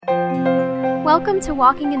Welcome to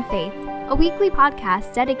Walking in Faith, a weekly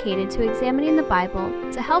podcast dedicated to examining the Bible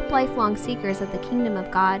to help lifelong seekers of the kingdom of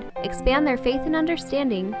God expand their faith and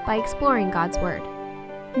understanding by exploring God's Word.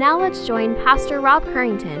 Now let's join Pastor Rob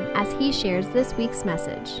Harrington as he shares this week's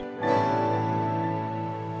message.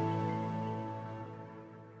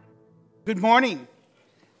 Good morning.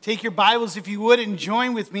 Take your Bibles, if you would, and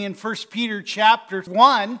join with me in 1 Peter chapter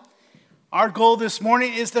 1. Our goal this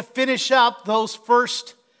morning is to finish up those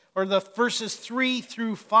the verses 3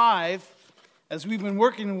 through 5, as we've been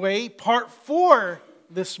working away, part 4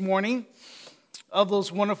 this morning of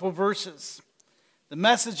those wonderful verses. The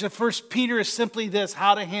message of 1 Peter is simply this: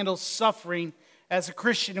 how to handle suffering as a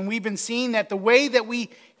Christian. And we've been seeing that the way that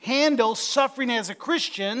we handle suffering as a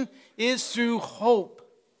Christian is through hope.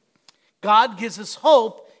 God gives us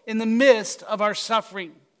hope in the midst of our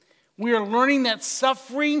suffering. We are learning that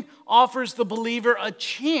suffering offers the believer a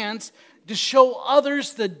chance to show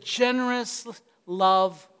others the generous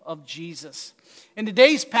love of Jesus. In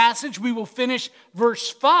today's passage, we will finish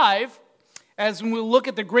verse 5 as we'll look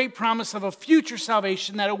at the great promise of a future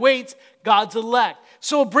salvation that awaits God's elect.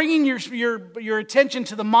 So bringing your attention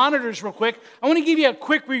to the monitors real quick, I want to give you a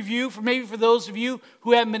quick review for those of you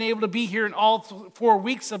who haven't been able to be here in all 4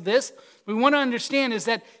 weeks of this. We want to understand is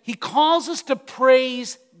that He calls us to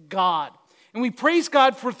praise God. And we praise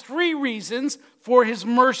God for 3 reasons for His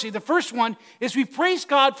mercy. The first one is we praise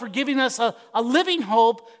God for giving us a living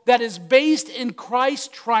hope that is based in Christ's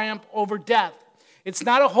triumph over death. It's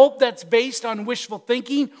not a hope that's based on wishful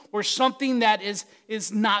thinking or something that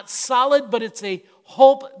is not solid, but it's a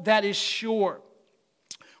hope that is sure.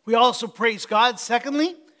 We also praise God,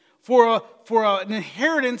 secondly, for an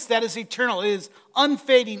inheritance that is eternal. It is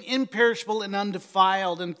unfading, imperishable, and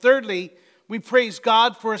undefiled. And thirdly, we praise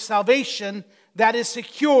God for a salvation that is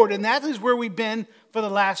secured. And that is where we've been for the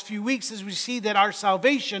last few weeks, as we see that our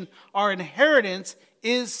salvation, our inheritance,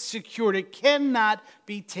 is secured. It cannot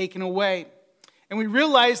be taken away. And we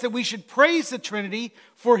realize that we should praise the Trinity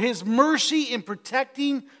for His mercy in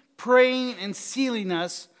protecting, praying, and sealing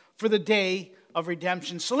us for the day of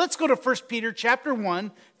redemption. So let's go to 1 Peter chapter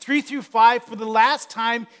 1, 3 through 5 for the last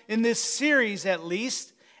time in this series at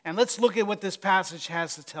least. And let's look at what this passage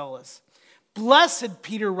has to tell us. Blessed,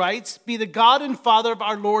 Peter writes, be the God and Father of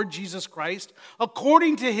our Lord Jesus Christ.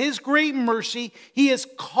 According to His great mercy, He has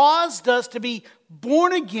caused us to be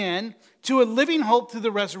born again to a living hope through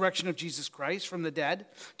the resurrection of Jesus Christ from the dead,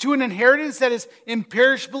 to an inheritance that is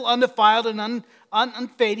imperishable, undefiled, and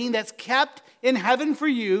unfading, that's kept in heaven for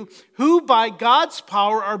you, who by God's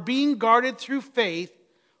power are being guarded through faith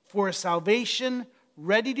for a salvation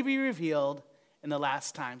ready to be revealed in the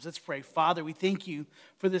last times. Let's pray. Father, we thank You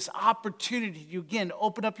for this opportunity to again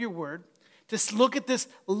open up Your word, to look at this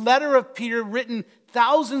letter of Peter written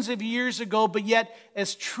thousands of years ago, but yet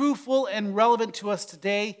as truthful and relevant to us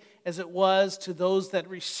today as it was to those that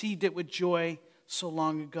received it with joy so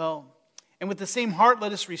long ago. And with the same heart,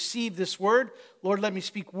 let us receive this word. Lord, let me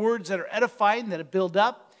speak words that are edifying, that build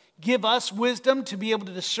up. Give us wisdom to be able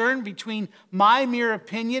to discern between my mere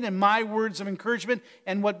opinion and my words of encouragement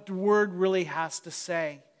and what the word really has to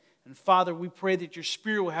say. And Father, we pray that Your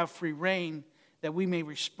Spirit will have free reign, that we may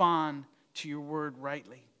respond to Your word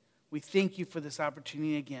rightly. We thank You for this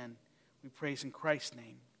opportunity again. We praise in Christ's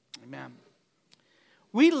name. Amen.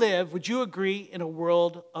 We live, would you agree, in a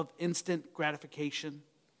world of instant gratification?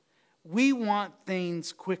 We want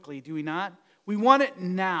things quickly, do we not? We want it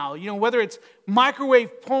now. You know, whether it's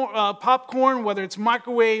microwave popcorn, whether it's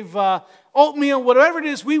microwave oatmeal, whatever it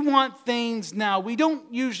is, we want things now. We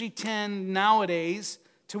don't usually tend nowadays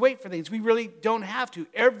to wait for things. We really don't have to.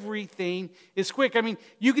 Everything is quick. I mean,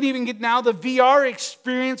 you can even get now the VR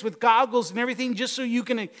experience with goggles and everything just so you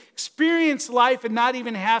can experience life and not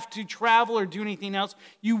even have to travel or do anything else.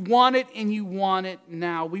 You want it and you want it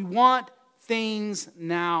now. We want things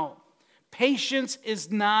now. Patience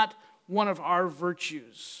is not one of our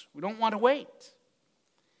virtues. We don't want to wait.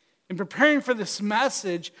 In preparing for this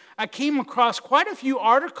message, I came across quite a few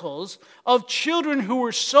articles of children who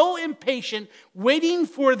were so impatient, waiting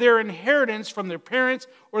for their inheritance from their parents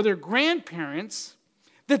or their grandparents,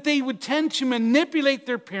 that they would tend to manipulate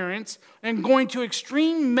their parents and going to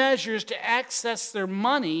extreme measures to access their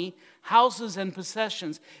money, houses, and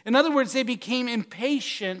possessions. In other words, they became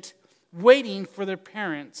impatient, waiting for their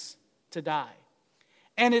parents to die.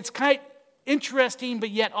 And it's quite interesting,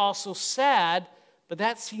 but yet also sad, but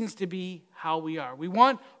that seems to be how we are. We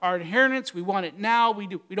want our inheritance. We want it now. We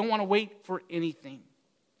don't want to wait for anything.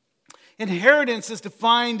 Inheritance is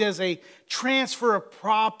defined as a transfer of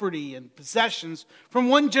property and possessions from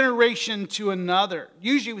one generation to another,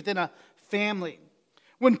 usually within a family.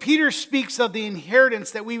 When Peter speaks of the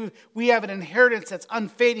inheritance, that we have an inheritance that's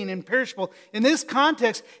unfading and perishable, in this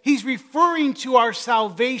context, he's referring to our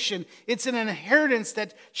salvation. It's an inheritance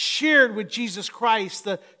that's shared with Jesus Christ,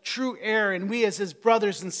 the true heir, and we as his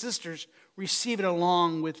brothers and sisters receive it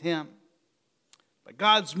along with him. By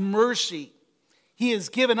God's mercy, he has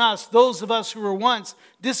given us, those of us who were once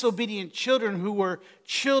disobedient children, who were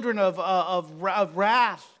children of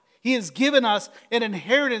wrath, he has given us an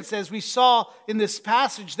inheritance, as we saw in this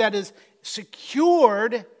passage, that is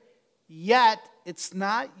secured, yet it's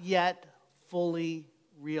not yet fully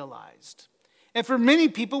realized. And for many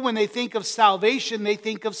people, when they think of salvation, they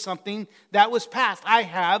think of something that was past. I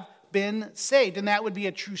have been saved. And that would be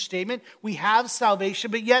a true statement. We have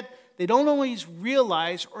salvation, but yet they don't always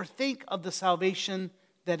realize or think of the salvation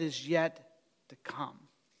that is yet to come.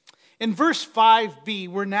 In verse 5b,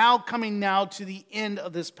 we're now coming to the end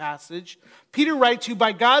of this passage. Peter writes, who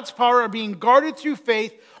by God's power are being guarded through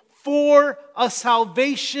faith for a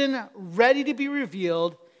salvation ready to be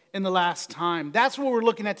revealed in the last time. That's what we're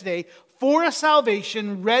looking at today. For a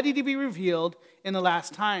salvation ready to be revealed in the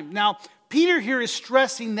last time. Now, Peter here is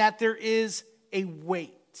stressing that there is a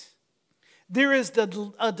wait. There is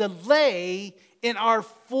a delay in our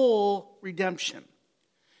full redemption.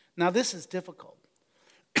 Now, this is difficult.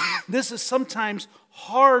 This is sometimes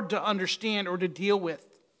hard to understand or to deal with.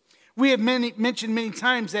 We have mentioned many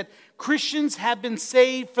times that Christians have been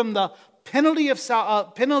saved from the penalty of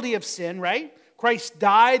sin, right? Christ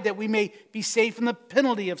died that we may be saved from the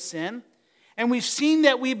penalty of sin. And we've seen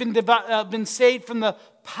that we've been saved from the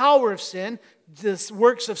power of sin. The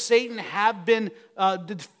works of Satan have been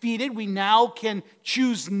defeated. We now can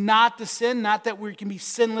choose not to sin, not that we can be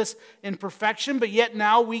sinless in perfection, but yet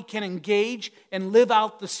now we can engage and live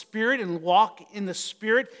out the Spirit and walk in the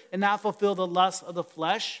Spirit and not fulfill the lust of the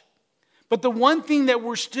flesh. But the one thing that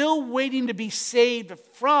we're still waiting to be saved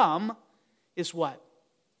from is what?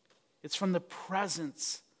 It's from the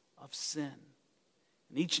presence of sin.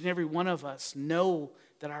 And each and every one of us know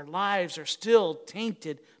that our lives are still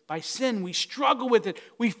tainted by sin. We struggle with it.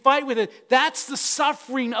 We fight with it. That's the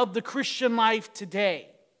suffering of the Christian life today.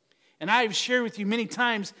 And I've shared with you many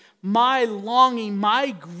times, my longing,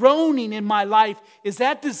 my groaning in my life is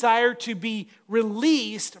that desire to be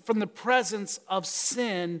released from the presence of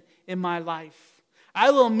sin in my life.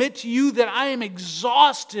 I will admit to you that I am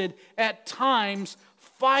exhausted at times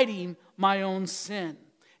fighting my own sin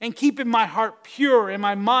and keeping my heart pure and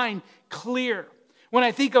my mind clear. When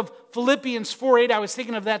I think of Philippians 4:8, I was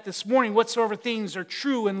thinking of that this morning. Whatsoever things are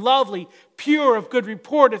true and lovely, pure, of good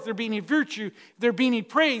report, if there be any virtue, if there be any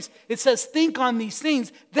praise, it says, think on these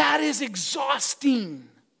things. That is exhausting.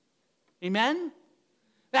 Amen?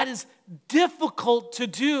 That is difficult to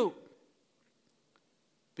do.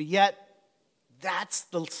 But yet, that's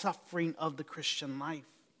the suffering of the Christian life.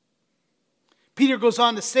 Peter goes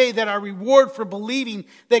on to say that our reward for believing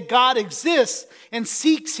that God exists and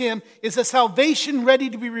seeks Him is a salvation ready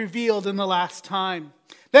to be revealed in the last time.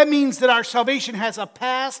 That means that our salvation has a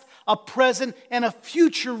past, a present, and a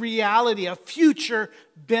future reality, a future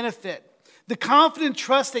benefit. The confident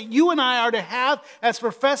trust that you and I are to have as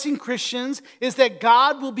professing Christians is that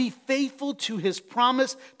God will be faithful to His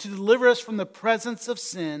promise to deliver us from the presence of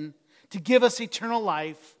sin, to give us eternal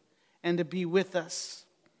life, and to be with us.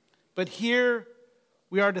 But here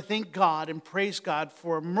we are to thank God and praise God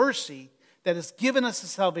for a mercy that has given us a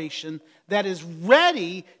salvation that is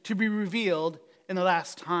ready to be revealed in the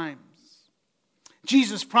last times.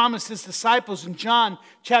 Jesus promised His disciples in John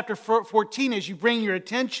chapter 14, as you bring your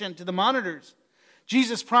attention to the monitors,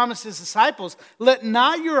 Jesus promised His disciples, let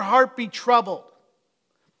not your heart be troubled.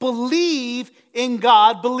 Believe in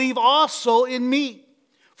God, believe also in me.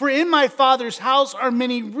 For in my Father's house are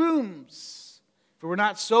many rooms. If it were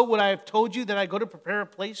not so, would I have told you that I go to prepare a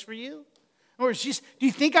place for you? Or do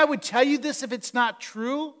you think I would tell you this if it's not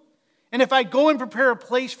true? And if I go and prepare a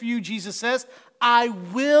place for you, Jesus says, I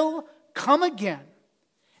will come again,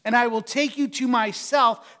 and I will take you to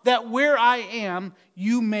myself, that where I am,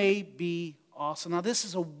 you may be also. Now, this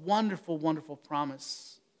is a wonderful, wonderful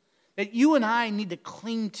promise that you and I need to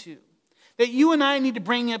cling to. That you and I need to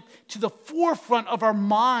bring it to the forefront of our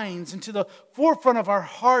minds and to the forefront of our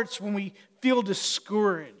hearts when we feel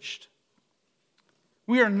discouraged.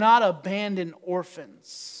 We are not abandoned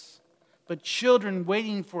orphans, but children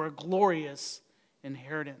waiting for a glorious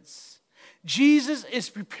inheritance. Jesus is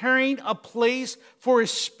preparing a place for His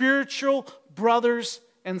spiritual brothers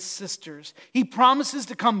and sisters. He promises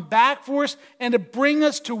to come back for us and to bring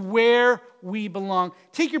us to where we belong.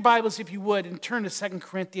 Take your Bibles, if you would, and turn to 2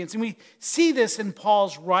 Corinthians. And we see this in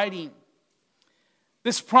Paul's writing.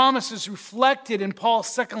 This promise is reflected in Paul's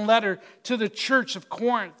second letter to the church of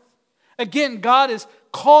Corinth. Again, God is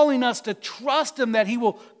calling us to trust Him that He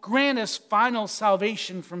will grant us final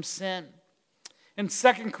salvation from sin. In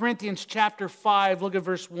 2 Corinthians chapter 5, look at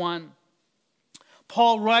verse 1.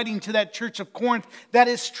 Paul writing to that church of Corinth that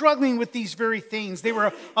is struggling with these very things. They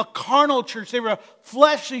were a carnal church. They were a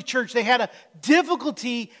fleshly church. They had a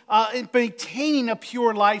difficulty in maintaining a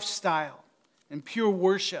pure lifestyle and pure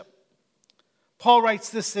worship. Paul writes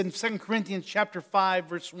this in 2 Corinthians chapter 5,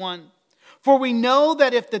 verse 1. For we know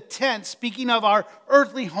that if the tent, speaking of our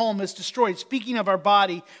earthly home, is destroyed, speaking of our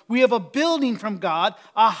body, we have a building from God,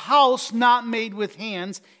 a house not made with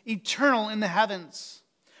hands, eternal in the heavens.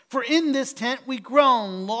 For in this tent we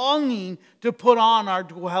groan, longing to put on our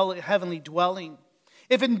heavenly dwelling.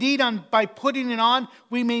 If indeed by putting it on,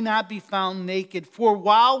 we may not be found naked. For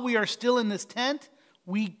while we are still in this tent,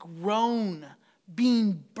 we groan,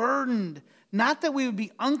 being burdened. Not that we would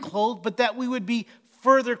be unclothed, but that we would be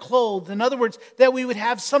further clothed. In other words, that we would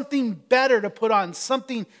have something better to put on,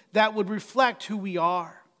 something that would reflect who we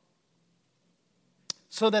are,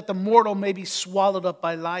 so that the mortal may be swallowed up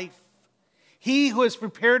by life. He who has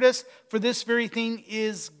prepared us for this very thing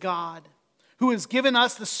is God, who has given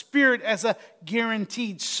us the Spirit as a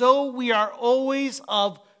guarantee. So we are always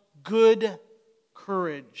of good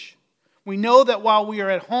courage. We know that while we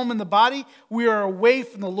are at home in the body, we are away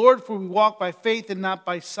from the Lord, for we walk by faith and not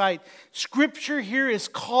by sight. Scripture here is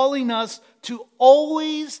calling us to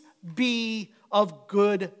always be of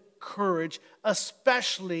good courage,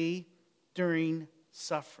 especially during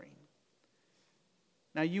suffering.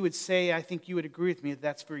 Now you would say, I think you would agree with me, that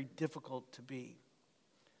that's very difficult to be.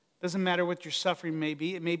 Doesn't matter what your suffering may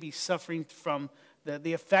be. It may be suffering from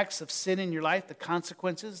the effects of sin in your life, the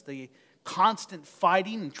consequences, the constant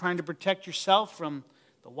fighting and trying to protect yourself from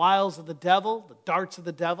the wiles of the devil, the darts of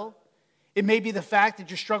the devil. It may be the fact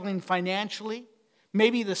that you're struggling financially.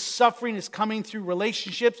 Maybe the suffering is coming through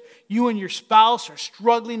relationships. You and your spouse are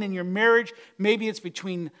struggling in your marriage. Maybe it's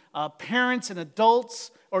between parents and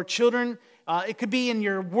adults or children. It could be in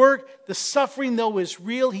your work. The suffering, though, is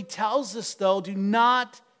real. He tells us, though, do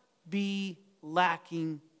not be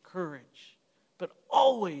lacking courage, but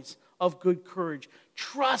always of good courage,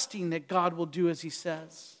 trusting that God will do as He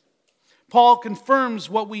says. Paul confirms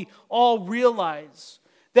what we all realize,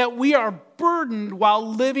 that we are burdened while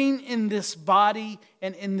living in this body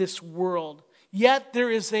and in this world. Yet there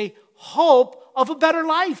is a hope of a better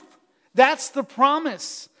life. That's the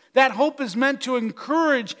promise. That hope is meant to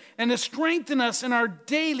encourage and to strengthen us in our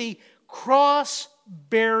daily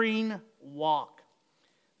cross-bearing walk.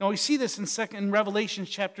 Now we see this in Revelation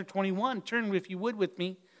chapter 21. Turn, if you would, with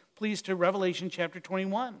me, please, to Revelation chapter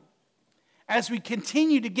 21. As we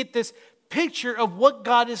continue to get this picture of what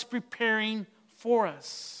God is preparing for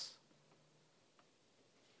us.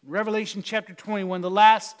 Revelation chapter 21, the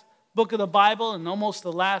last book of the Bible and almost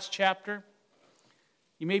the last chapter.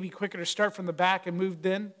 You may be quicker to start from the back and move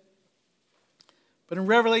then. But in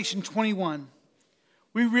Revelation 21,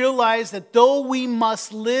 we realize that though we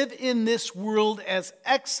must live in this world as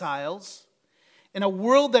exiles, in a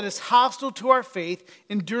world that is hostile to our faith,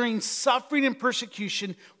 enduring suffering and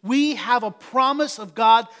persecution, we have a promise of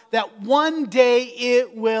God that one day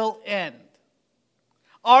it will end.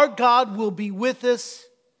 Our God will be with us,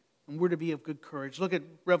 and we're to be of good courage. Look at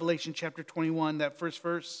Revelation chapter 21, that first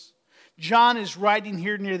verse. John is writing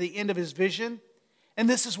here near the end of his vision, and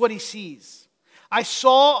this is what he sees. I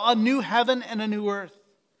saw a new heaven and a new earth.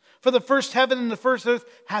 For the first heaven and the first earth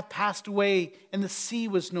have passed away, and the sea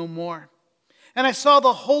was no more. And I saw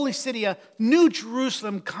the holy city, a new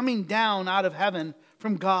Jerusalem, coming down out of heaven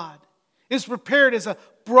from God. It is prepared as a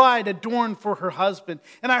bride adorned for her husband.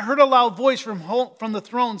 And I heard a loud voice from the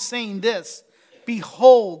throne saying this,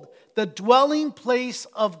 Behold, the dwelling place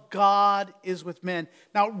of God is with men.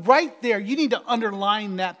 Now, right there, you need to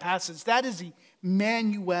underline that passage. That is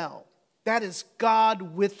Emmanuel. That is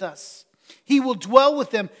God with us. He will dwell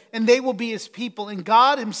with them, and they will be His people. And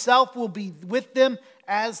God Himself will be with them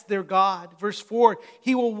as their God. Verse 4,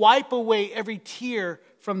 He will wipe away every tear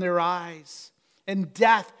from their eyes, and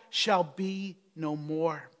death shall be no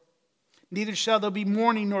more. Neither shall there be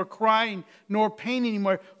mourning, nor crying, nor pain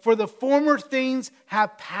anymore, for the former things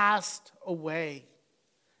have passed away.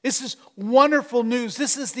 This is wonderful news.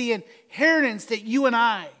 This is the inheritance that you and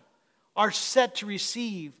I are set to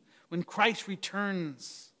receive when Christ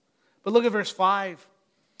returns. But look at verse 5.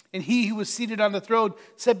 And He who was seated on the throne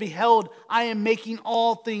said, Behold, I am making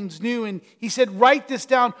all things new. And He said, write this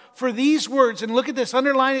down, for these words, and look at this,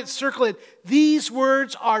 underline it, circle it, these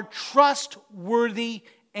words are trustworthy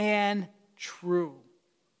and true.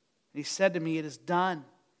 And He said to me, it is done.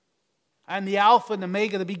 I am the Alpha and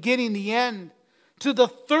Omega, the beginning, the end. To the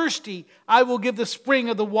thirsty, I will give the spring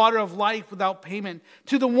of the water of life without payment.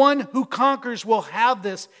 To the one who conquers will have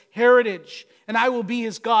this heritage, and I will be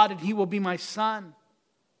his God, and he will be my son.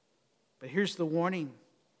 But here's the warning.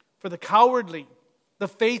 For the cowardly, the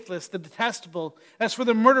faithless, the detestable, as for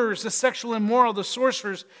the murderers, the sexual immoral, the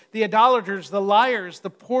sorcerers, the idolaters, the liars,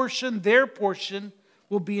 their portion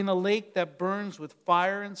will be in a lake that burns with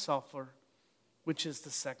fire and sulfur, which is the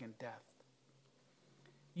second death.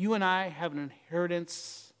 You and I have an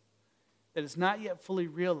inheritance that is not yet fully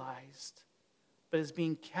realized, but is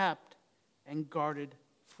being kept and guarded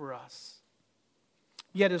for us.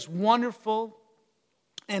 Yet as wonderful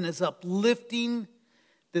and as uplifting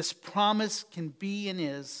this promise can be and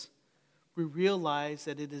is, we realize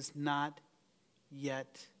that it is not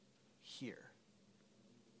yet here.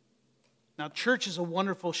 Now, church is a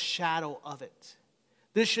wonderful shadow of it.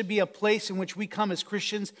 This should be a place in which we come as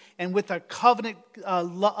Christians, and with a covenant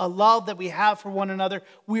love that we have for one another,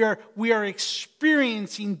 we are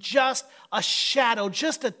experiencing just a shadow,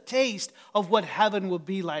 just a taste of what heaven will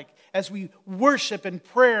be like as we worship in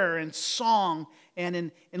prayer and song and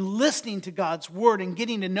in listening to God's word and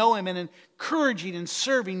getting to know him and encouraging and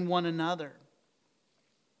serving one another.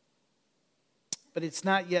 But it's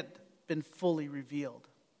not yet been fully revealed.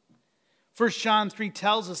 1 John 3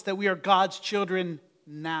 tells us that we are God's children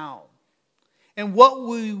now. And what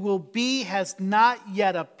we will be has not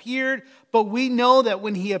yet appeared, but we know that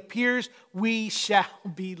when he appears, we shall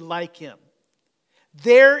be like him.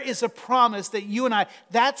 There is a promise that you and I,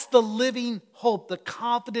 that's the living hope, the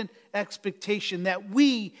confident expectation that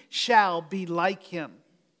we shall be like him.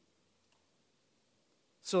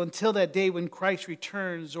 So until that day when Christ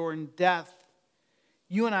returns or in death,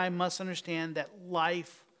 you and I must understand that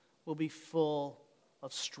life will be full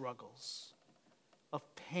of struggles, of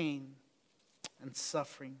pain and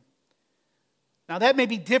suffering. Now that may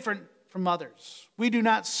be different from others. We do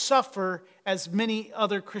not suffer as many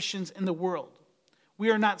other Christians in the world. We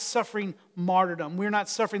are not suffering martyrdom. We are not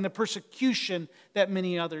suffering the persecution that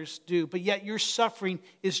many others do. But yet your suffering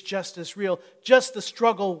is just as real. Just the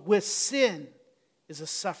struggle with sin is a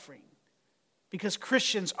suffering. Because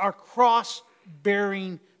Christians are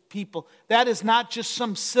cross-bearing people. That is not just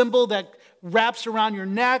some symbol that wraps around your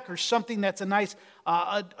neck or something that's a nice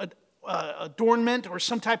adornment or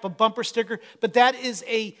some type of bumper sticker, but that is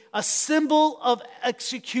a symbol of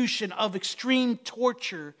execution, of extreme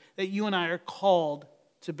torture that you and I are called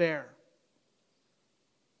to bear.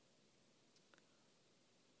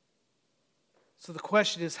 So the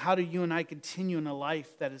question is, how do you and I continue in a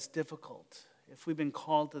life that is difficult if we've been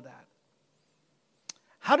called to that?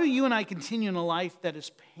 How do you and I continue in a life that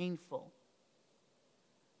is painful?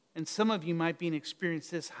 And some of you might be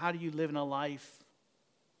experiencing this. How do you live in a life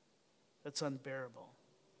that's unbearable?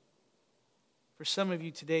 For some of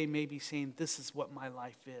you today may be saying, this is what my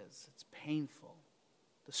life is. It's painful.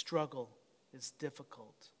 The struggle is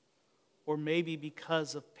difficult. Or maybe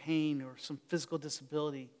because of pain or some physical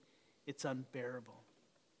disability, it's unbearable.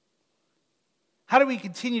 How do we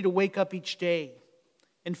continue to wake up each day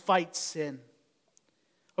and fight sin?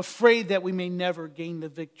 Afraid that we may never gain the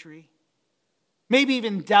victory. Maybe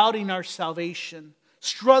even doubting our salvation.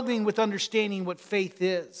 Struggling with understanding what faith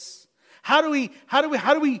is. How do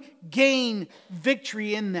we gain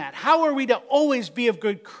victory in that? How are we to always be of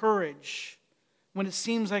good courage when it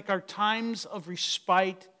seems like our times of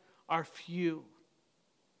respite are few?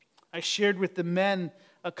 I shared with the men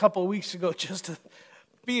a couple weeks ago just to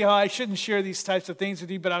be, I shouldn't share these types of things with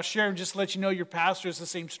you, but I'll share them just to let you know your pastor has the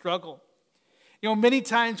same struggle. You know, many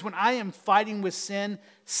times when I am fighting with sin,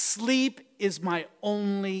 sleep is my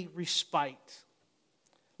only respite.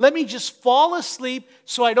 Let me just fall asleep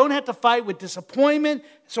so I don't have to fight with disappointment,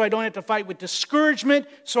 so I don't have to fight with discouragement,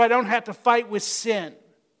 so I don't have to fight with sin.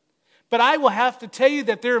 But I will have to tell you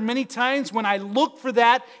that there are many times when I look for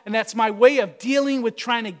that, and that's my way of dealing with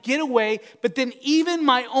trying to get away, but then even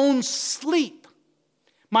my own sleep,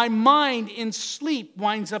 my mind in sleep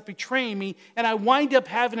winds up betraying me, and I wind up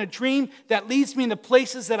having a dream that leads me into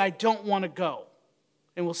places that I don't want to go.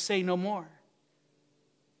 And we'll say no more.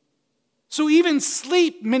 So even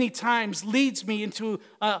sleep many times leads me into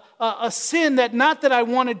a sin that not that I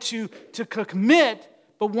wanted to commit,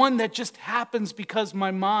 but one that just happens because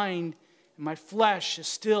my mind and my flesh is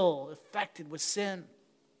still affected with sin.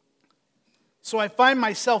 So I find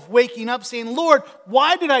myself waking up saying, Lord,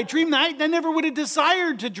 why did I dream that? I never would have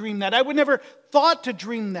desired to dream that. I would never thought to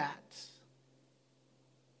dream that.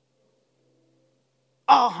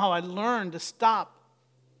 Oh, how I learned to stop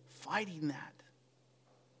fighting that.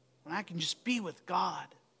 When I can just be with God.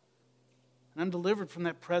 And I'm delivered from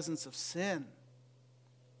that presence of sin.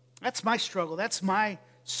 That's my struggle. That's my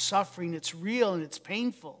suffering. It's real and it's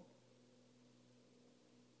painful.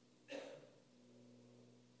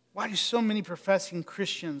 Why do so many professing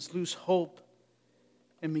Christians lose hope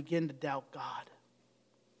and begin to doubt God?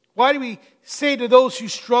 Why do we say to those who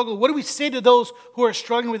struggle? What do we say to those who are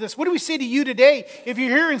struggling with this? What do we say to you today if you're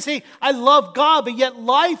here and say, I love God, but yet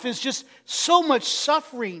life is just so much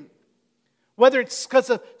suffering? Whether it's because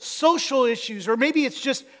of social issues or maybe it's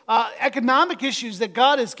just economic issues that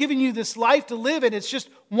God has given you this life to live and it's just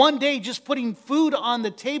one day just putting food on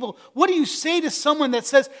the table. What do you say to someone that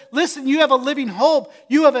says, listen, you have a living hope,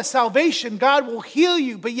 you have a salvation, God will heal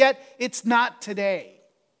you, but yet it's not today?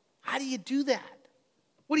 How do you do that?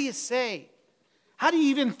 What do you say? How do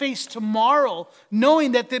you even face tomorrow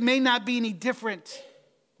knowing that there may not be any different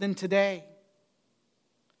than today?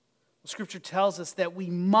 Well, Scripture tells us that we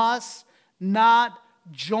must not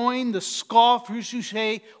join the scoffers who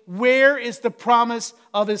say, where is the promise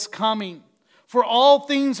of his coming? For all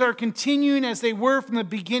things are continuing as they were from the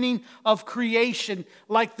beginning of creation.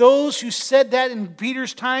 Like those who said that in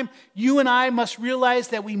Peter's time, you and I must realize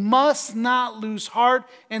that we must not lose heart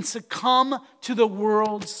and succumb to the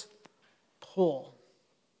world's pull.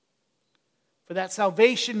 For that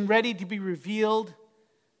salvation ready to be revealed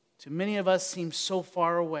to many of us seems so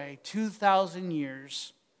far away. 2,000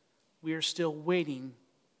 years, we are still waiting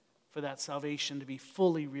for that salvation to be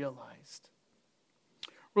fully realized.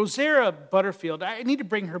 Rosaria Butterfield, I need to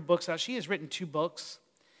bring her books out. She has written 2 books.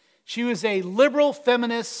 She was a liberal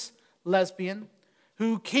feminist lesbian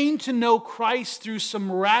who came to know Christ through some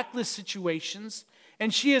miraculous situations.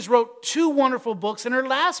 And she has wrote 2 wonderful books. And her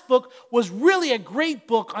last book was really a great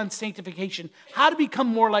book on sanctification, how to become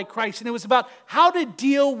more like Christ. And it was about how to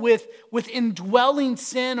deal with indwelling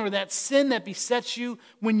sin, or that sin that besets you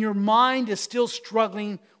when your mind is still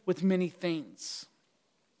struggling with many things.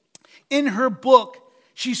 In her book,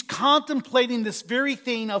 she's contemplating this very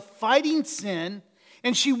thing of fighting sin,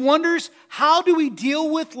 and she wonders, how do we deal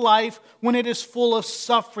with life when it is full of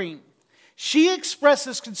suffering? She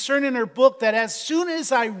expresses concern in her book that as soon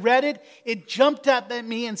as I read it, it jumped up at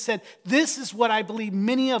me and said, this is what I believe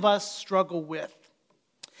many of us struggle with.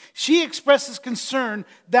 She expresses concern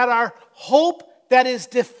that our hope that is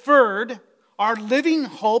deferred, our living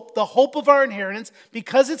hope, the hope of our inheritance,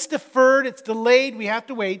 because it's deferred, it's delayed, we have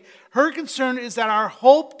to wait. Her concern is that our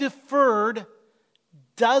hope deferred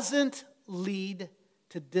doesn't lead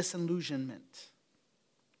to disillusionment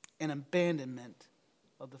and abandonment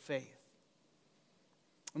of the faith.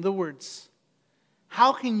 In other words,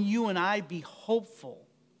 how can you and I be hopeful?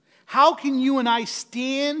 How can you and I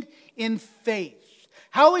stand in faith?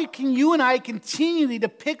 How can you and I continually to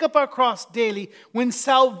pick up our cross daily when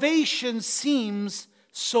salvation seems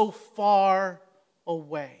so far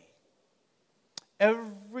away?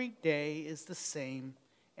 Every day is the same,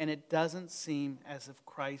 and it doesn't seem as if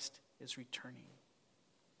Christ is returning.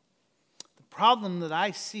 The problem that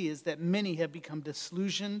I see is that many have become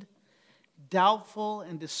disillusioned, doubtful,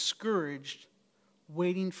 and discouraged,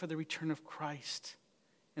 waiting for the return of Christ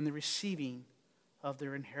and the receiving of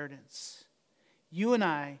their inheritance. You and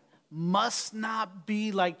I must not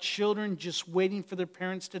be like children just waiting for their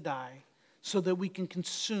parents to die so that we can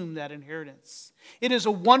consume that inheritance. It is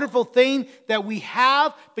a wonderful thing that we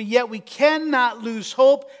have, but yet we cannot lose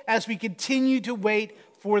hope as we continue to wait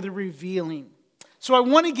for the revealing. So I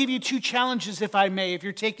want to give you 2 challenges, if I may. If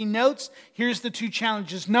you're taking notes, here's the 2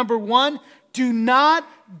 challenges. Number 1, do not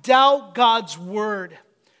doubt God's word.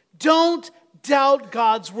 Don't doubt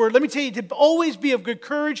God's word. Let me tell you, to always be of good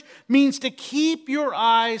courage means to keep your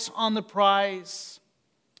eyes on the prize.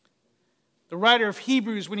 The writer of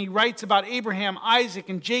Hebrews, when he writes about Abraham, Isaac,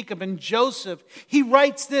 and Jacob, and Joseph, he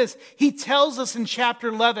writes this. He tells us in chapter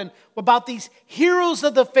 11 about these heroes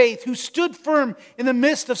of the faith who stood firm in the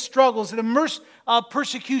midst of struggles and immersed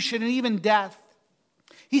persecution and even death.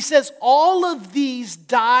 He says, all of these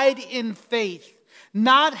died in faith,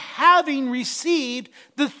 not having received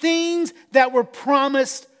the things that were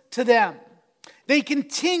promised to them. They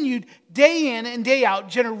continued day in and day out,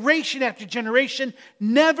 generation after generation,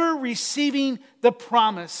 never receiving the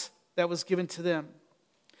promise that was given to them.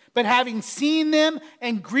 But having seen them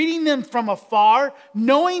and greeting them from afar,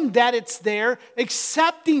 knowing that it's there,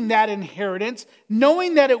 accepting that inheritance,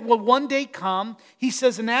 knowing that it will one day come, he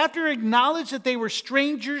says, and after acknowledge that they were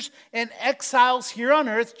strangers and exiles here on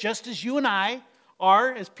earth, just as you and I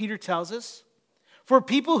are, as Peter tells us, for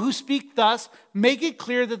people who speak thus, make it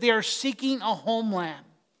clear that they are seeking a homeland.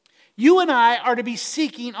 You and I are to be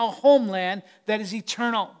seeking a homeland that is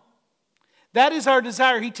eternal. That is our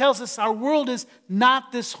desire. He tells us our world is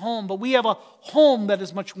not this home, but we have a home that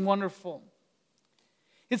is much wonderful.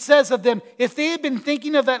 It says of them, if they had been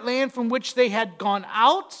thinking of that land from which they had gone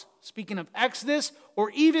out, speaking of Exodus, or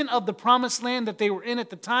even of the promised land that they were in at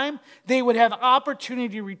the time, they would have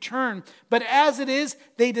opportunity to return. But as it is,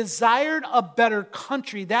 they desired a better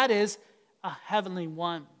country, that is, a heavenly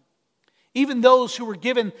one. Even those who were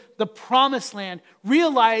given the promised land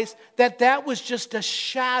realized that that was just a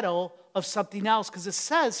shadow of something else, because it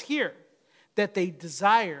says here that they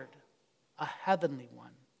desired a heavenly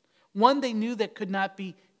one. One they knew that could not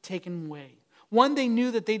be taken away. One they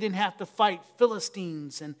knew that they didn't have to fight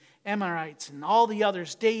Philistines and Amorites and all the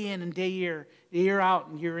others day in and year out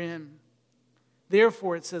and year in.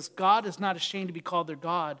 Therefore, it says, God is not ashamed to be called their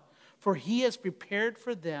God, for he has prepared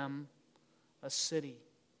for them a city.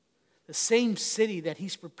 The same city that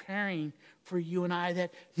he's preparing for you and I,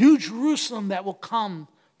 that New Jerusalem that will come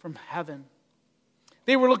from heaven.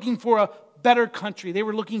 They were looking for a better country. They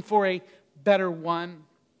were looking for a better one.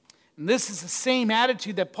 And this is the same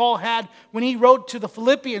attitude that Paul had when he wrote to the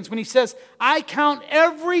Philippians, when he says, I count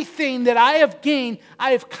everything that I have gained,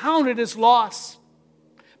 I have counted as loss,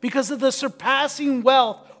 because of the surpassing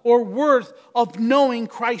wealth or worth of knowing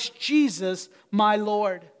Christ Jesus, my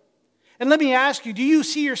Lord. And let me ask you, do you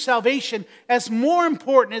see your salvation as more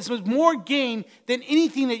important, as more gain than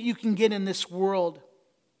anything that you can get in this world?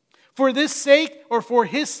 For this sake, or for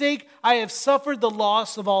his sake, I have suffered the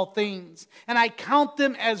loss of all things, and I count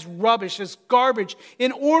them as rubbish, as garbage,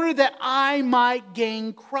 in order that I might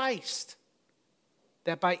gain Christ,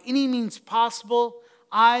 that by any means possible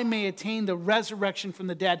I may attain the resurrection from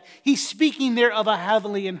the dead. He's speaking there of a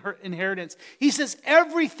heavenly inheritance. He says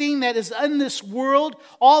everything that is in this world,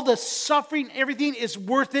 all the suffering, everything is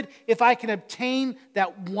worth it if I can obtain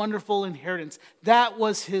that wonderful inheritance. That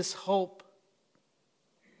was his hope.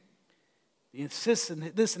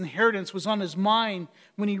 This inheritance was on his mind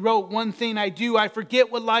when he wrote, one thing I do, I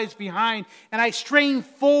forget what lies behind, and I strain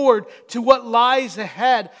forward to what lies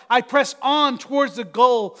ahead. I press on towards the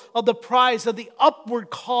goal of the prize of the upward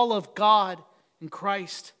call of God in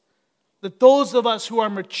Christ. That those of us who are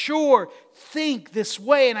mature think this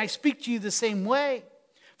way, and I speak to you the same way.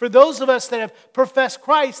 For those of us that have professed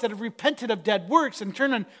Christ, that have repented of dead works and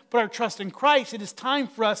turned and put our trust in Christ, it is time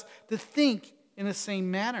for us to think in the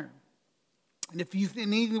same manner. And if you,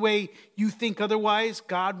 in any way you think otherwise,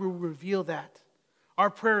 God will reveal that. Our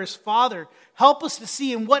prayer is, Father, help us to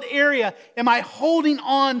see in what area am I holding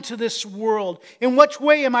on to this world? In which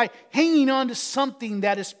way am I hanging on to something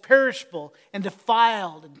that is perishable and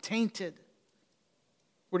defiled and tainted?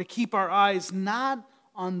 We're to keep our eyes not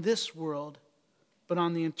on this world, but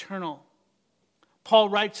on the eternal. Paul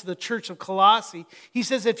writes to the church of Colossae, he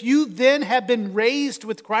says, if you then have been raised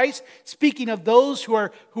with Christ, speaking of those who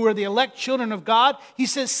are the elect children of God, he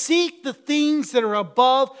says, seek the things that are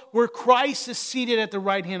above where Christ is seated at the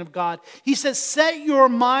right hand of God. He says, set your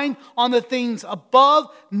mind on the things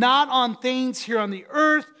above, not on things here on the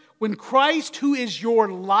earth. When Christ, who is your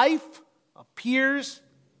life, appears,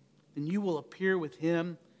 then you will appear with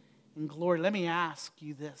him in glory. Let me ask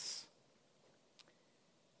you this.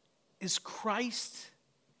 Is Christ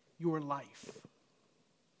your life?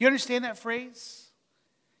 You understand that phrase?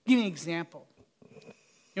 Give me an example.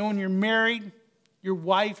 You know, when you're married, your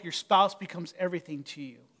wife, your spouse becomes everything to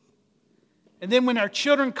you. And then when our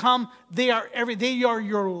children come, they are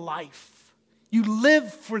your life. You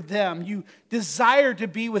live for them. You desire to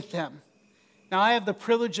be with them. Now, I have the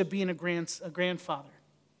privilege of being a grandfather.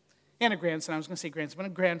 And a grandson. I was going to say grandson, but a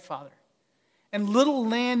grandfather. And little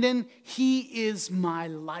Landon, he is my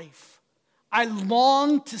life. I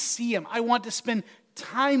long to see him. I want to spend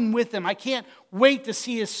time with him. I can't wait to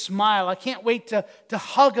see his smile. I can't wait to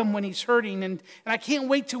hug him when he's hurting. And I can't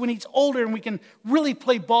wait till when he's older and we can really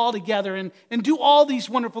play ball together and do all these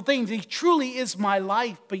wonderful things. He truly is my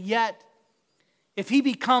life. But yet, if he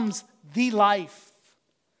becomes the life,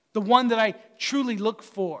 the one that I truly look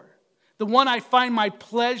for, the one I find my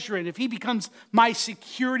pleasure in, if he becomes my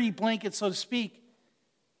security blanket, so to speak,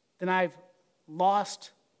 then I've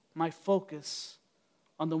lost my focus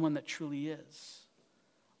on the one that truly is.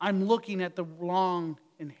 I'm looking at the wrong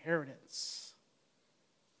inheritance.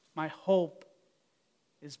 My hope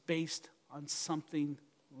is based on something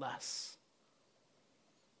less.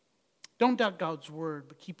 Don't doubt God's word,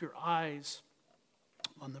 but keep your eyes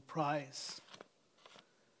on the prize.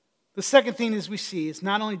 The second thing is we see is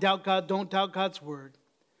not only don't doubt God's word,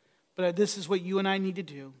 but this is what you and I need to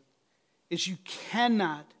do, is you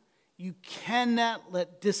cannot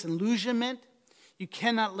let disillusionment, you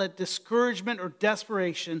cannot let discouragement or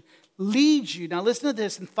desperation lead you. Now listen to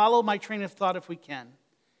this and follow my train of thought if we can.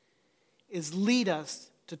 Is lead us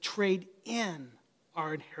to trade in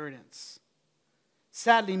our inheritance.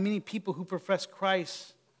 Sadly, many people who profess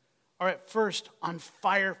Christ are at first on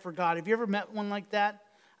fire for God. Have you ever met one like that?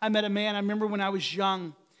 I met a man, I remember when I was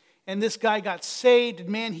young, and this guy got saved, and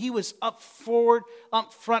man, he was up front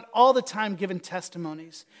all the time giving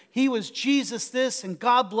testimonies. He was Jesus this and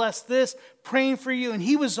God bless this, praying for you, and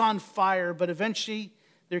he was on fire. But eventually,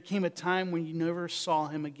 there came a time when you never saw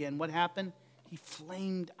him again. What happened? He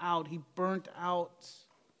flamed out. He burnt out.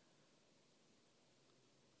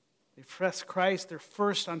 They profess Christ. They're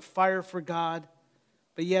first on fire for God,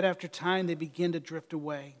 but yet after time, they begin to drift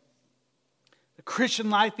away. The Christian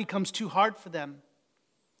life becomes too hard for them,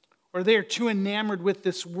 or they are too enamored with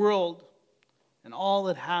this world and all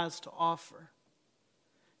it has to offer.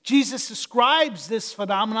 Jesus describes this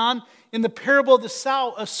phenomenon in the parable of the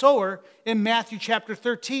sower in Matthew chapter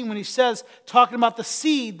 13 when he says, talking about the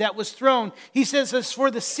seed that was thrown. He says, as for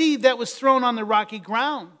the seed that was thrown on the rocky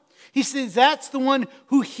ground. He says that's the one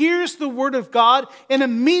who hears the word of God and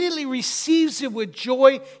immediately receives it with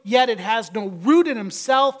joy, yet it has no root in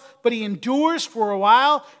himself, but he endures for a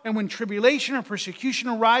while. And when tribulation or persecution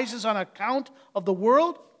arises on account of the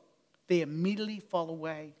world, they immediately fall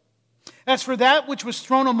away. As for that which was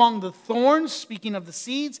thrown among the thorns, speaking of the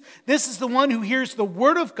seeds, this is the one who hears the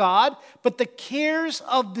word of God, but the cares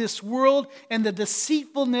of this world and the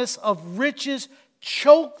deceitfulness of riches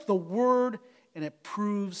choke the word, and it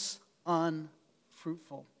proves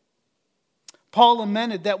unfruitful. Paul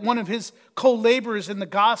lamented that one of his co-laborers in the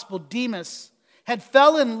gospel, Demas, had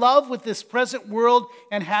fell in love with this present world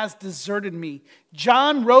and has deserted me.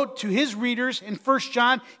 John wrote to his readers in 1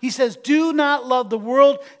 John, he says, do not love the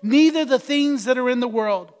world, neither the things that are in the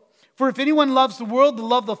world. For if anyone loves the world, the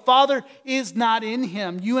love of the Father is not in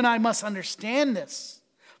him. You and I must understand this.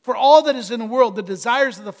 For all that is in the world, the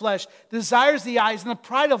desires of the flesh, desires of the eyes, and the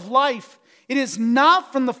pride of life, it is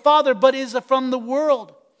not from the Father, but is from the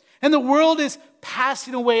world. And the world is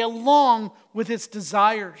passing away along with its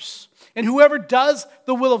desires. And whoever does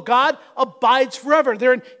the will of God abides forever.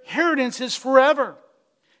 Their inheritance is forever.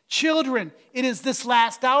 Children, it is this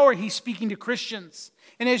last hour, he's speaking to Christians.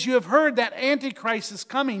 And as you have heard that Antichrist is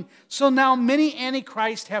coming, so now many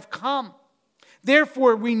Antichrists have come.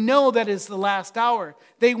 Therefore, we know that it is the last hour.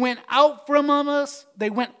 They went out from us,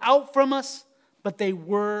 but they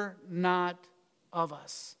were not of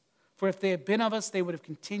us. For if they had been of us, they would have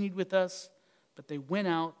continued with us, but they went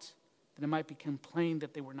out, that it might be complained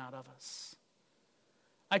that they were not of us.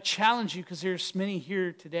 I challenge you, because there's many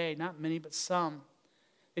here today, not many, but some,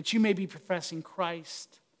 that you may be professing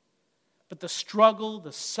Christ, but the struggle,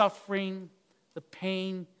 the suffering, the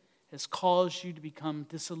pain has caused you to become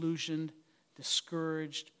disillusioned,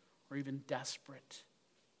 discouraged, or even desperate.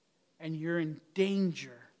 And you're in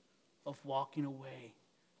danger of walking away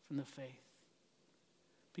from the faith.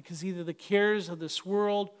 Because either the cares of this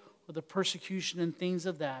world or the persecution and things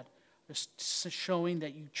of that are showing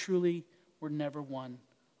that you truly were never one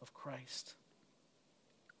of Christ.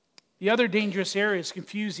 The other dangerous area is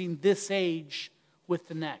confusing this age with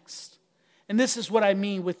the next. And this is what I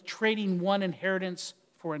mean with trading one inheritance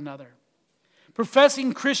for another.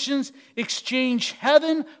 Professing Christians exchange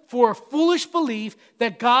heaven for a foolish belief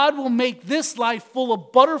that God will make this life full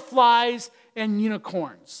of butterflies and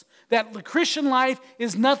unicorns. That the Christian life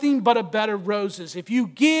is nothing but a bed of roses. If you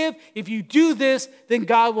give, if you do this, then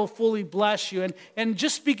God will fully bless you. And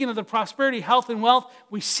just speaking of the prosperity, health, and wealth,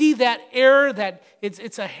 we see that error, that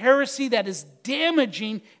it's a heresy that is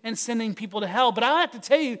damaging and sending people to hell. But I have to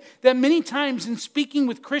tell you that many times in speaking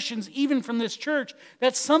with Christians, even from this church,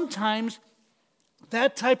 that sometimes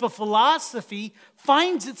that type of philosophy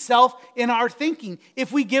finds itself in our thinking.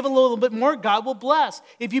 If we give a little bit more, God will bless.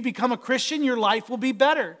 If you become a Christian, your life will be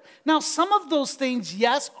better. Now, some of those things,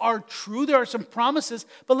 yes, are true. There are some promises.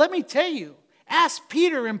 But let me tell you, ask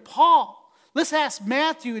Peter and Paul. Let's ask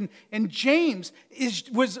Matthew and James.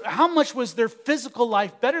 How much was their physical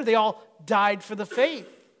life better? They all died for the faith.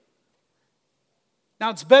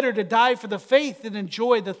 Now, it's better to die for the faith than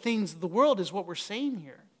enjoy the things of the world, is what we're saying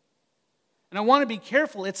here. And I want to be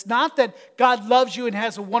careful. It's not that God loves you and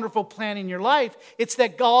has a wonderful plan in your life. It's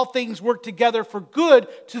that all things work together for good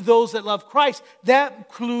to those that love Christ. That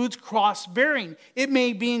includes cross-bearing. It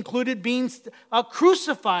may be included being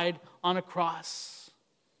crucified on a cross.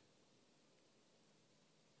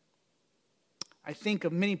 I think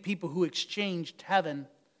of many people who exchanged heaven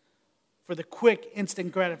for the quick,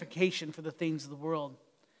 instant gratification for the things of the world.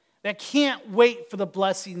 That can't wait for the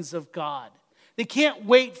blessings of God. They can't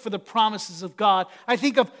wait for the promises of God. I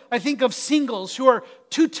think of singles who are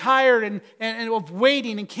too tired and of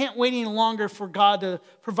waiting and can't wait any longer for God to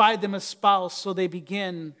provide them a spouse, so they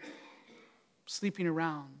begin sleeping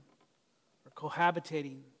around or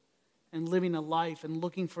cohabitating and living a life and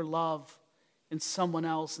looking for love in someone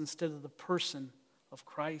else instead of the person of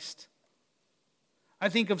Christ. I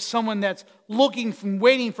think of someone that's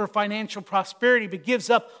waiting for financial prosperity, but gives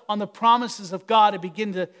up on the promises of God and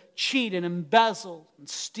begin to cheat and embezzle and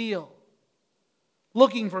steal.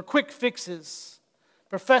 Looking for quick fixes.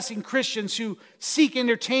 Professing Christians who seek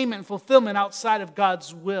entertainment and fulfillment outside of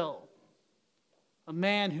God's will. A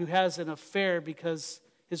man who has an affair because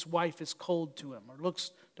his wife is cold to him or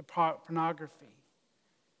looks to pornography.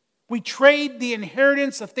 We trade the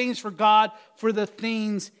inheritance of things for God for the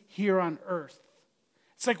things here on earth.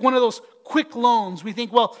 It's like one of those quick loans. We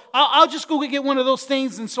think, well, I'll just go get one of those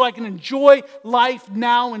things and so I can enjoy life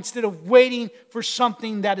now instead of waiting for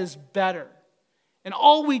something that is better. And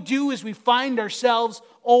all we do is we find ourselves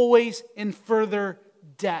always in further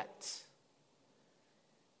debt.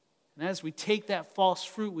 And as we take that false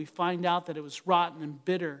fruit, we find out that it was rotten and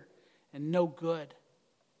bitter and no good.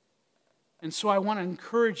 And so I want to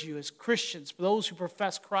encourage you as Christians, those who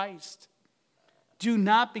profess Christ, do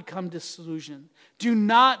not become disillusioned. Do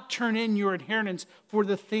not turn in your inheritance for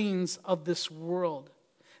the things of this world.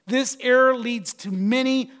 This error leads to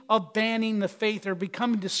many abandoning the faith or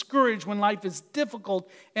becoming discouraged when life is difficult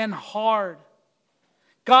and hard.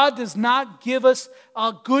 God does not give us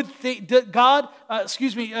a good thing.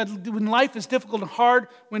 When life is difficult and hard,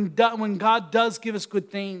 when God does give us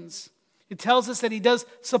good things. It tells us that He does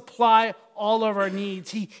supply all of our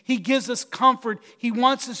needs. He gives us comfort. He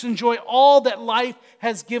wants us to enjoy all that life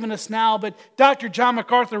has given us now. But Dr. John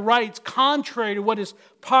MacArthur writes, contrary to what is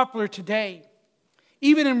popular today,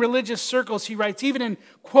 even in religious circles, he writes, even in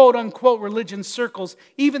quote-unquote religion circles,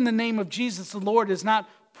 even the name of Jesus the Lord is not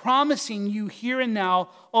promising you here and now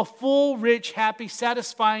a full, rich, happy,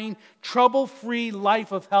 satisfying, trouble-free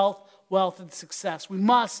life of health, wealth, and success. We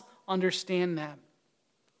must understand that.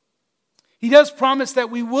 He does promise that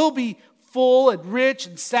we will be full and rich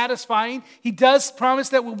and satisfying. He does promise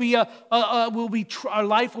that our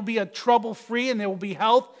life will be a trouble-free and there will be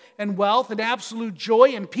health and wealth and absolute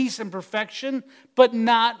joy and peace and perfection, but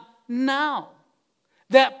not now.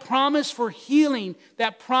 That promise for healing,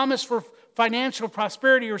 that promise for financial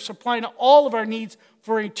prosperity or supplying all of our needs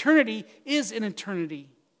for eternity is in eternity.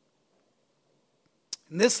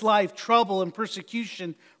 In this life, trouble and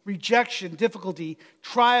persecution, rejection, difficulty,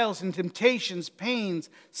 trials and temptations, pains,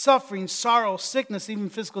 suffering, sorrow, sickness, even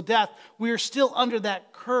physical death, we are still under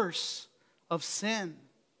that curse of sin.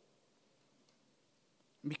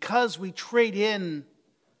 Because we trade in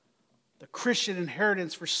the Christian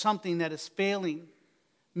inheritance for something that is failing,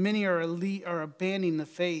 many are abandoning the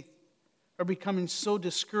faith, are becoming so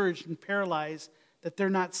discouraged and paralyzed that they're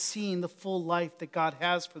not seeing the full life that God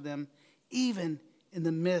has for them, even in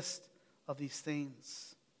the midst of these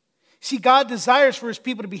things. See, God desires for His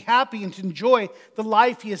people to be happy and to enjoy the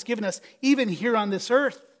life He has given us, even here on this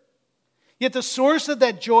earth. Yet the source of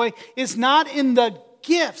that joy is not in the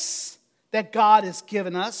gifts that God has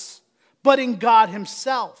given us, but in God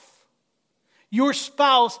Himself. Your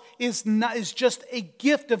spouse is just a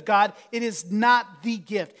gift of God. It is not the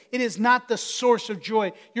gift. It is not the source of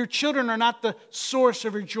joy. Your children are not the source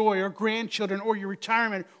of your joy, or grandchildren, or your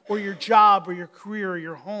retirement, or your job, or your career, or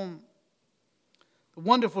your home. The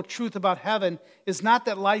wonderful truth about heaven is not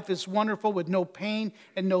that life is wonderful with no pain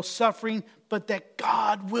and no suffering, but that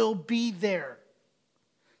God will be there.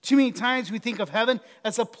 Too many times we think of heaven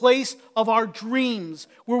as a place of our dreams,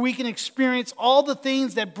 where we can experience all the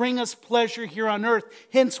things that bring us pleasure here on earth.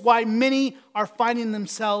 Hence why many are finding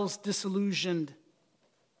themselves disillusioned.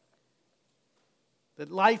 That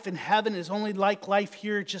life in heaven is only like life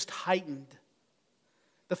here, just heightened.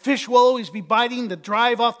 The fish will always be biting. The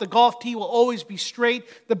drive off the golf tee will always be straight.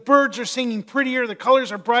 The birds are singing prettier. The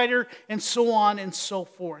colors are brighter, and so on and so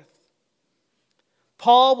forth.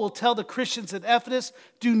 Paul will tell the Christians at Ephesus,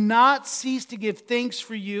 do not cease to give thanks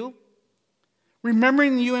for you,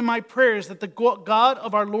 remembering you in my prayers, that the God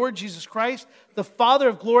of our Lord Jesus Christ, the Father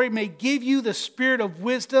of glory, may give you the spirit of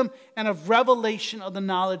wisdom and of revelation of the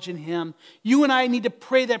knowledge in Him. You and I need to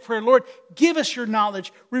pray that prayer. Lord, give us your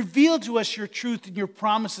knowledge. Reveal to us your truth and your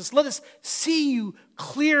promises. Let us see you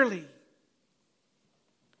clearly.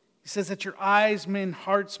 He says that your eyes and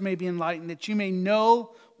hearts may be enlightened, that you may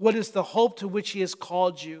know what is the hope to which He has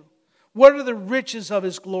called you. What are the riches of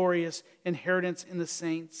His glorious inheritance in the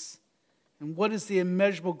saints? And what is the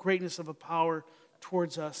immeasurable greatness of a power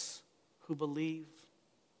towards us who believe?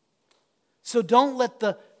 So don't let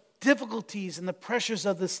the difficulties and the pressures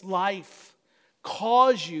of this life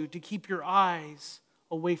cause you to keep your eyes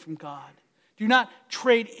away from God. Do not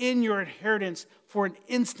trade in your inheritance for an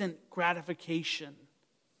instant gratification.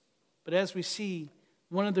 But as we see,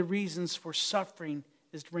 one of the reasons for suffering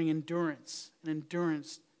is to bring endurance, and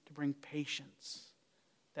endurance to to bring patience,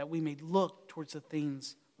 that we may look towards the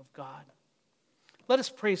things of God. Let us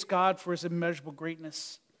praise God for his immeasurable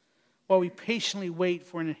greatness while we patiently wait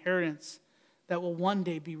for an inheritance that will one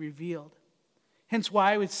day be revealed. Hence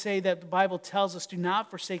why I would say that the Bible tells us, do not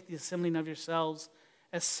forsake the assembling of yourselves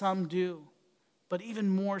as some do, but even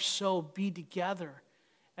more so, be together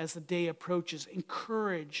as the day approaches.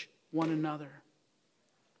 Encourage one another.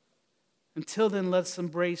 Until then, let's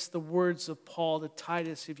embrace the words of Paul to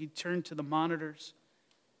Titus. If you turn to the monitors,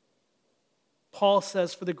 Paul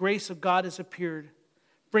says, "For the grace of God has appeared,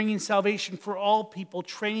 bringing salvation for all people,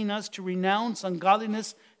 training us to renounce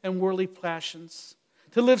ungodliness and worldly passions,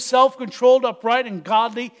 to live self-controlled, upright, and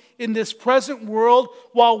godly in this present world,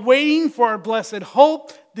 while waiting for our blessed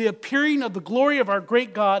hope, the appearing of the glory of our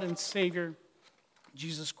great God and Savior,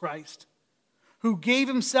 Jesus Christ, who gave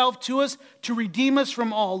himself to us to redeem us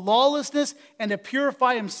from all lawlessness and to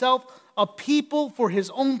purify himself a people for his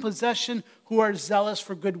own possession who are zealous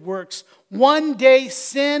for good works." One day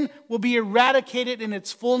sin will be eradicated in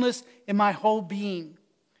its fullness in my whole being.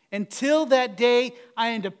 Until that day, I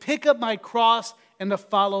am to pick up my cross and to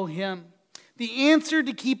follow him. The answer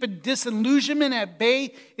to keep a disillusionment at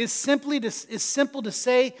bay is simple to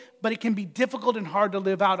say, but it can be difficult and hard to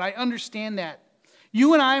live out. I understand that.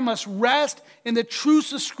 You and I must rest in the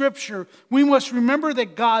truths of Scripture. We must remember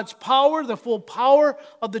that God's power, the full power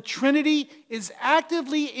of the Trinity, is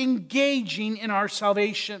actively engaging in our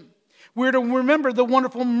salvation. We're to remember the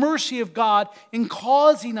wonderful mercy of God in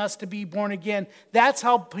causing us to be born again. That's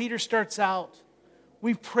how Peter starts out.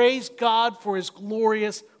 We praise God for his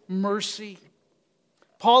glorious mercy.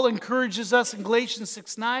 Paul encourages us in Galatians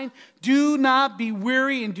 6:9, "Do not be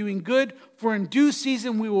weary in doing good, for in due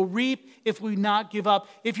season we will reap if we not give up."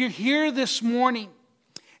 If you're here this morning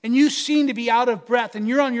and you seem to be out of breath and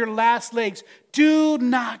you're on your last legs, do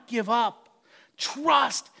not give up.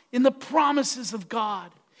 Trust in the promises of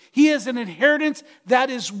God. He has an inheritance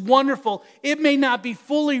that is wonderful. It may not be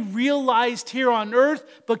fully realized here on earth,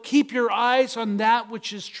 but keep your eyes on that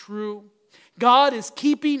which is true. God is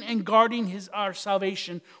keeping and guarding our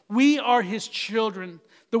salvation. We are his children.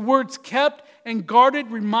 The words kept and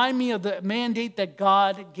guarded remind me of the mandate that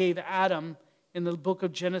God gave Adam in the book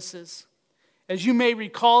of Genesis. As you may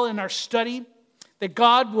recall in our study, that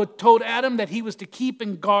God told Adam that he was to keep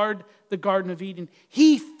and guard the Garden of Eden.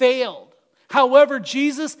 He failed. However,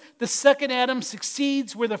 Jesus, the second Adam,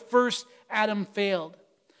 succeeds where the first Adam failed.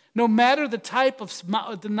 No matter the type or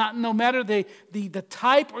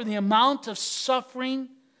the amount of suffering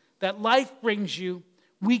that life brings you,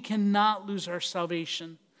 we cannot lose our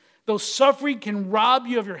salvation. Though suffering can rob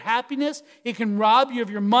you of your happiness, it can rob you of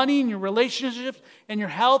your money and your relationships and your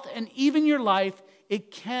health and even your life,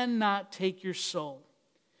 it cannot take your soul.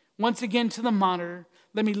 Once again to the monitor,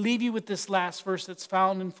 let me leave you with this last verse that's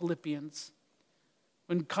found in Philippians.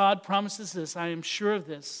 When God promises this, I am sure of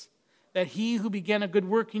this, that he who began a good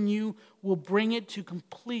work in you will bring it to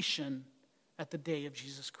completion at the day of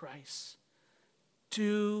Jesus Christ.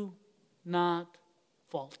 Do not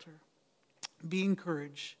falter. Be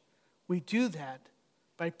encouraged. We do that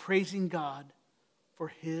by praising God for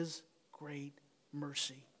his great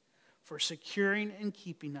mercy, for securing and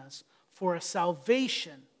keeping us, for a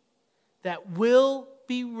salvation that will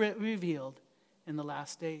be revealed in the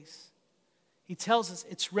last days. He tells us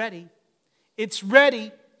it's ready. It's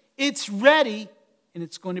ready. It's ready, and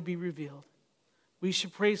it's going to be revealed. We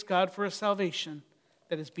should praise God for a salvation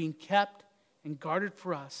that is being kept and guarded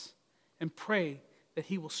for us, and pray that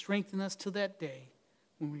he will strengthen us to that day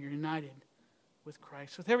when we are united with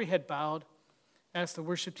Christ. With every head bowed, ask the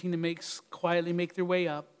worship team to quietly make their way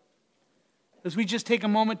up. As we just take a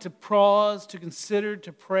moment to pause, to consider,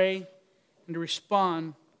 to pray, and to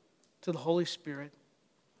respond to the Holy Spirit.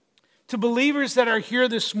 To believers that are here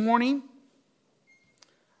this morning,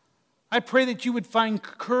 I pray that you would find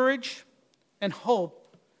courage and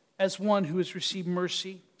hope as one who has received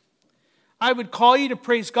mercy. I would call you to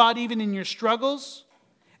praise God even in your struggles,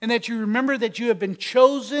 and that you remember that you have been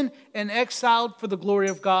chosen and exiled for the glory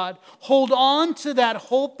of God. Hold on to that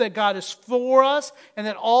hope that God is for us and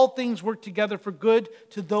that all things work together for good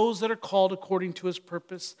to those that are called according to his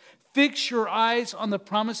purpose. Fix your eyes on the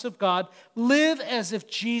promise of God. Live as if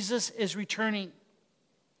Jesus is returning.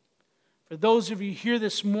 For those of you here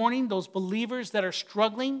this morning, those believers that are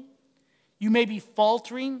struggling, you may be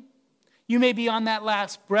faltering, you may be on that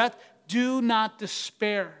last breath. Do not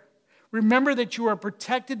despair. Remember that you are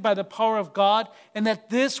protected by the power of God and that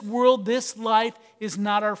this world, this life is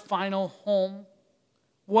not our final home.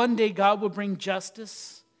 One day God will bring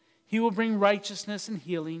justice. He will bring righteousness and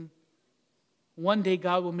healing. One day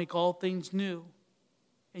God will make all things new,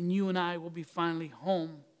 and you and I will be finally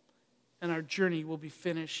home and our journey will be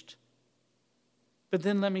finished. But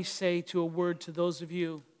then let me say a word to those of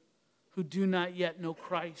you who do not yet know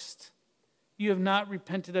Christ. You have not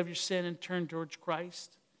repented of your sin and turned towards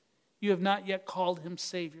Christ. You have not yet called him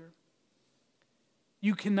Savior.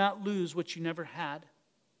 You cannot lose what you never had.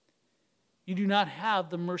 You do not have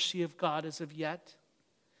the mercy of God as of yet.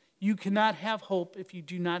 You cannot have hope if you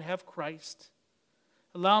do not have Christ.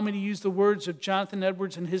 Allow me to use the words of Jonathan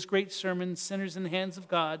Edwards in his great sermon, Sinners in the Hands of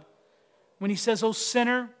God, when he says, "O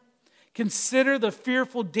sinner, consider the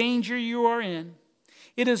fearful danger you are in.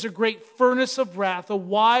 It is a great furnace of wrath, a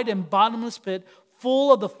wide and bottomless pit,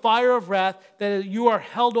 full of the fire of wrath that you are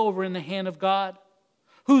held over in the hand of God,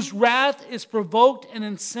 whose wrath is provoked and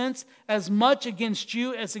incensed as much against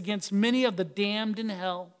you as against many of the damned in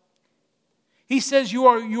hell." He says you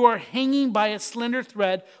are hanging by a slender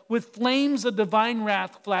thread with flames of divine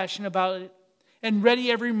wrath flashing about it and ready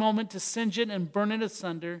every moment to singe it and burn it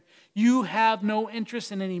asunder. You have no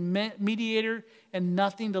interest in any mediator and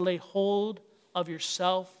nothing to lay hold of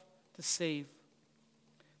yourself to save.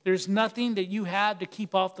 There's nothing that you have to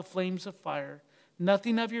keep off the flames of fire,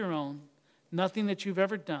 nothing of your own, nothing that you've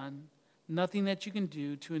ever done, nothing that you can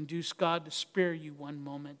do to induce God to spare you one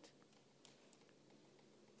moment.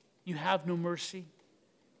 You have no mercy.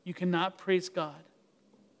 You cannot praise God.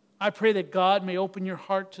 I pray that God may open your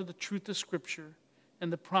heart to the truth of Scripture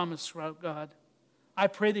and the promise throughout God. I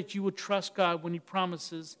pray that you will trust God when he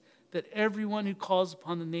promises that everyone who calls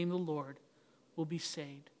upon the name of the Lord will be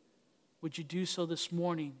saved. Would you do so this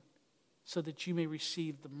morning so that you may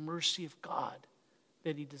receive the mercy of God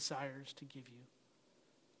that he desires to give you?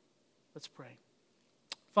 Let's pray.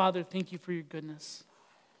 Father, thank you for your goodness.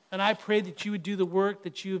 And I pray that you would do the work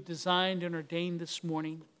that you have designed and ordained this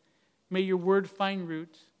morning. May your word find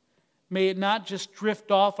root. May it not just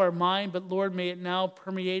drift off our mind, but Lord, may it now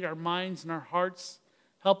permeate our minds and our hearts.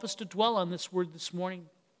 Help us to dwell on this word this morning.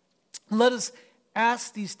 Let us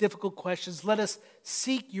ask these difficult questions. Let us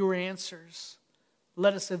seek your answers.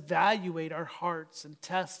 Let us evaluate our hearts and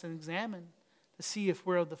test and examine to see if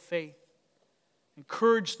we're of the faith.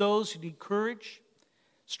 Encourage those who need courage.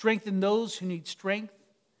 Strengthen those who need strength.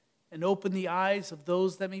 And open the eyes of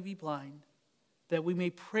those that may be blind, that we may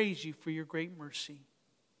praise you for your great mercy.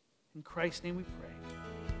 In Christ's name we pray.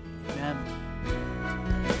 Amen.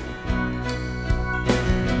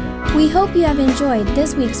 We hope you have enjoyed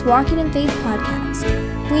this week's Walking in Faith podcast.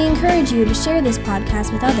 We encourage you to share this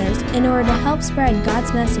podcast with others in order to help spread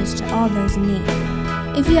God's message to all those in need.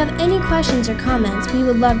 If you have any questions or comments, we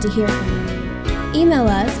would love to hear from you. Email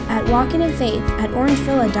us at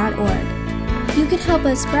walkinginfaith@orangevilla.org. You can help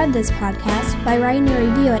us spread this podcast by writing a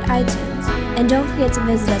review at iTunes. And don't forget to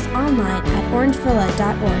visit us online at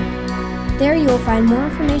orangevilla.org. There you will find more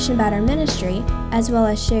information about our ministry, as well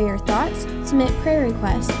as share your thoughts, submit prayer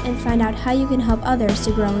requests, and find out how you can help others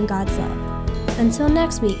to grow in God's love. Until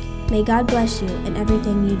next week, may God bless you in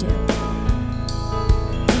everything you do.